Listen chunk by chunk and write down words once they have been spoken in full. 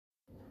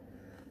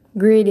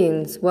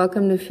Greetings.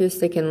 Welcome to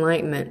Furistic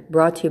Enlightenment,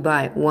 brought to you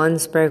by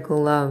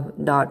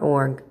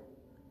OneSpiritualLove.org.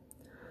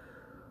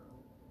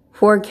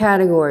 4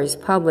 categories,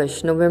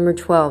 published November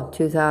 12,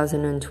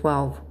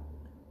 2012.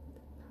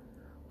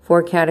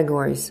 4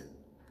 categories.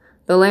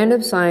 The land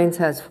of science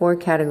has 4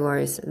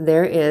 categories.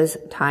 There is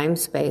time,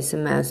 space,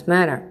 and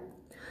matter.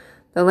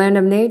 The land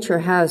of nature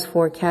has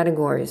 4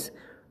 categories: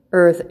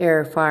 earth,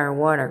 air, fire,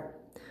 water.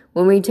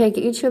 When we take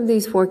each of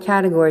these 4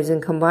 categories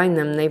and combine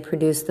them, they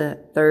produce the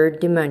 3rd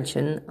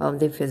dimension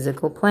of the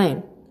physical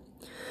plane.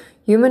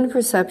 Human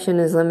perception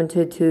is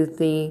limited to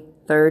the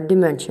 3rd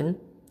dimension.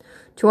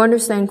 To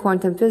understand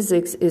quantum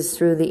physics is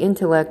through the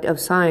intellect of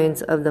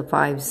science of the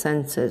 5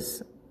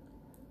 senses.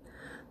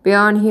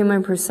 Beyond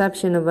human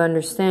perception of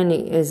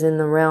understanding is in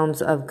the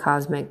realms of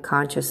cosmic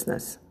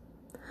consciousness.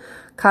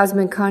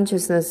 Cosmic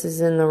consciousness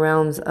is in the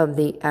realms of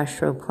the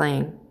astral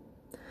plane.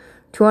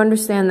 To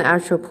understand the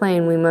astral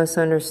plane, we must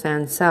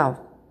understand self.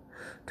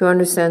 To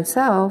understand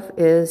self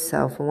is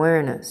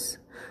self-awareness.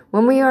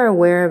 When we are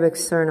aware of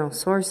external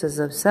sources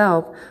of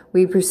self,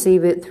 we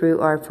perceive it through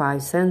our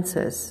 5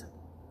 senses.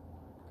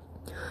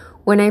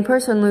 When a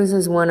person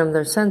loses one of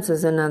their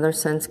senses, another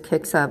sense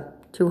kicks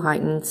up to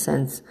heightened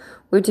sense,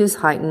 which is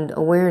heightened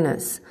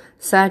awareness,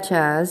 such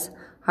as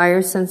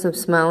higher sense of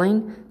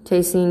smelling,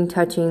 tasting,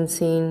 touching,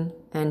 seeing,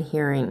 and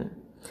hearing.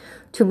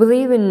 To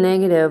believe in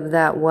negative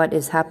that what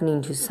is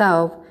happening to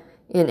self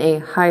in a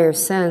higher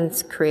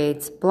sense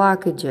creates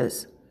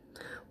blockages.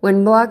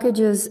 When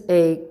blockages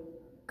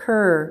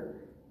occur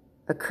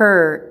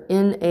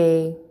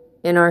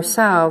in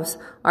ourselves,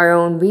 our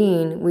own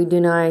being, we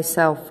deny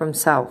self from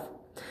self.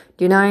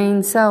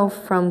 Denying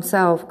self from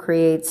self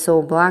creates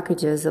soul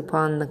blockages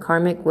upon the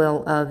karmic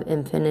will of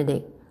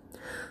infinity.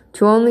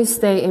 To only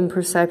stay in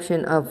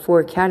perception of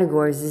 4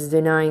 categories is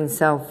denying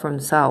self from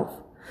self.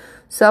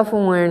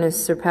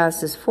 Self-awareness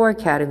surpasses 4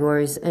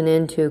 categories and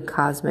into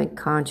cosmic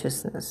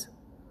consciousness.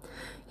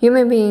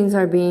 Human beings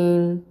are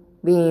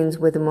beings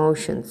with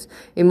emotions.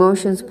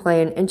 Emotions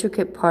play an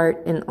intricate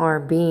part in our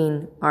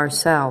being,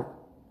 ourself.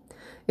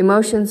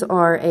 Emotions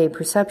are a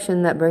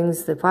perception that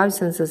brings the 5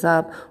 senses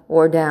up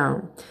or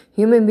down.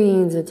 Human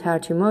beings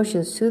attach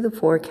emotions to the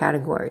 4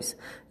 categories.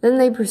 Then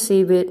they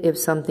perceive it if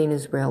something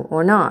is real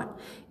or not.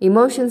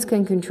 Emotions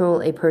can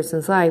control a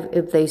person's life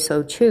if they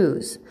so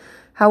choose.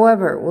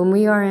 However, when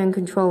we are in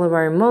control of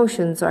our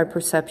emotions, our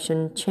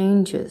perception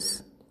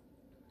changes.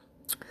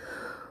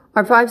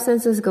 Our 5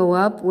 senses go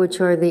up,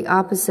 which are the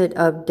opposite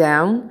of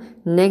down.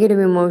 Negative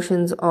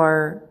emotions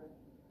are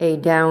a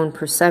down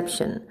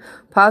perception.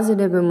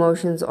 Positive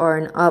emotions are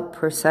an up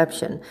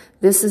perception.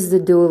 This is the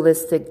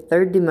dualistic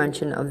 3rd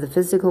dimension of the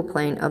physical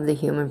plane of the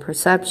human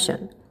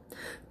perception.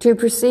 To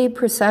perceive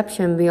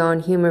perception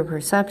beyond human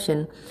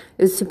perception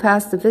is to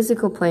pass the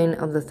physical plane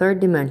of the 3rd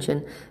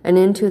dimension and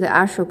into the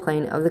astral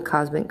plane of the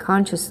cosmic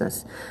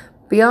consciousness.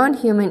 Beyond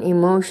human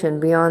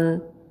emotion,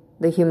 beyond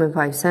the human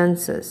 5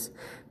 senses.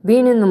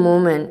 Being in the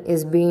moment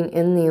is being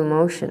in the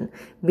emotion.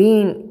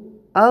 Being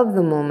of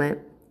the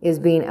moment is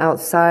being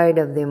outside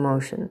of the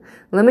emotion.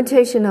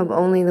 Limitation of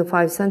only the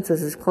 5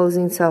 senses is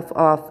closing self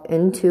off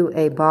into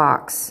a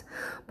box.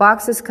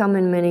 Boxes come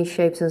in many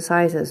shapes and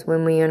sizes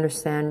when we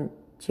understand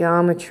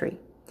geometry.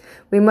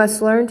 We must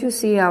learn to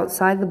see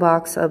outside the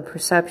box of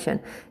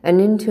perception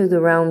and into the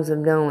realms of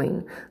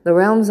knowing. The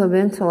realms of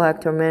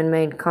intellect are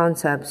man-made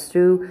concepts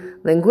through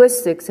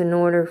linguistics in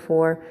order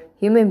for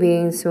human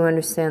beings to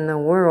understand their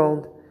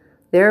world,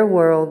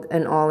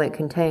 and all it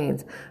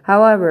contains.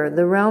 However,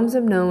 the realms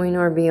of knowing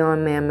are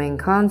beyond man-made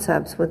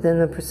concepts within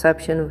the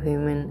perception of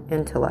human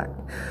intellect.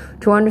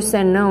 To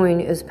understand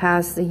knowing is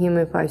past the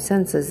human 5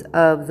 senses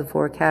of the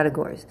 4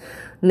 categories.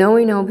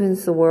 Knowing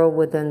opens the world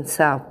within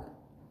self.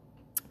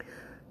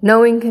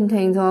 Knowing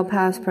contains all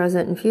past,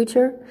 present, and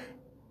future.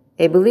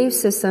 A belief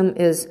system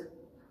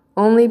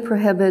only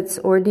prohibits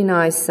or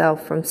denies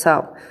self from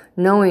self.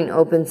 Knowing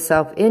opens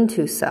self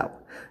into self.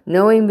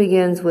 Knowing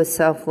begins with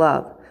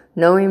self-love.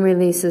 Knowing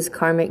releases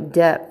karmic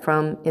debt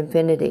from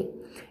infinity.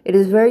 It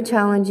is very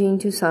challenging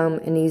to some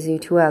and easy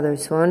to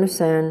others to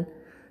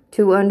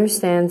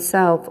understand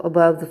self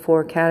above the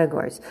 4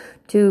 categories.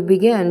 To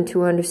begin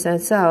to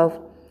understand self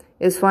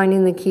is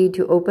finding the key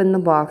to open the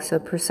box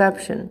of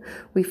perception.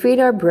 We feed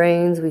our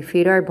brains, we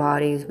feed our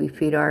bodies, we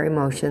feed our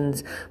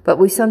emotions, but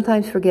we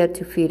sometimes forget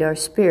to feed our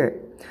spirit.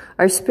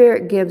 Our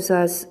spirit gives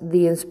us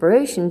the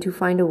inspiration to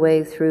find a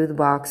way through the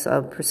box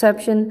of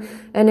perception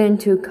and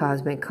into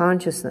cosmic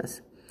consciousness.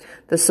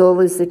 The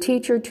soul is the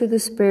teacher to the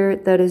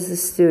spirit that is the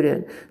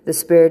student. The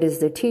spirit is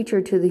the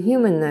teacher to the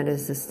human that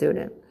is the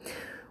student.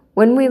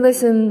 When we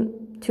listen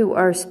to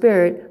our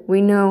spirit,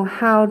 we know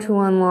how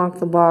to unlock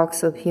the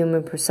box of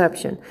human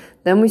perception.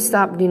 Then we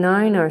stop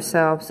denying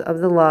ourselves of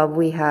the love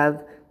we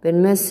have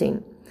been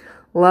missing.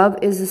 Love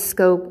is a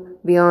scope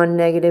beyond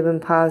negative and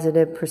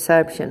positive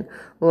perception.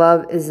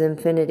 Love is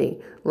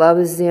infinity. Love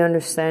is the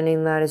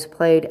understanding that is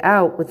played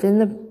out within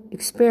the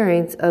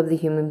experience of the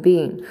human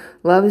being.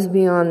 Love is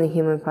beyond the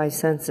human five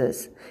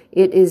senses.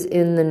 It is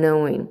in the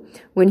knowing.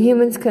 When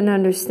humans can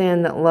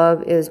understand that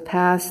love is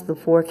past the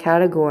four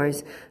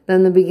categories,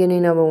 then the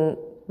beginning of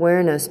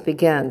awareness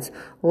begins.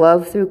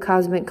 Love through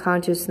cosmic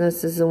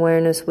consciousness is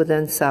awareness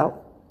within self.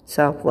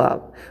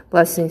 Self-love.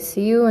 Blessings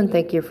to you, and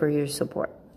thank you for your support.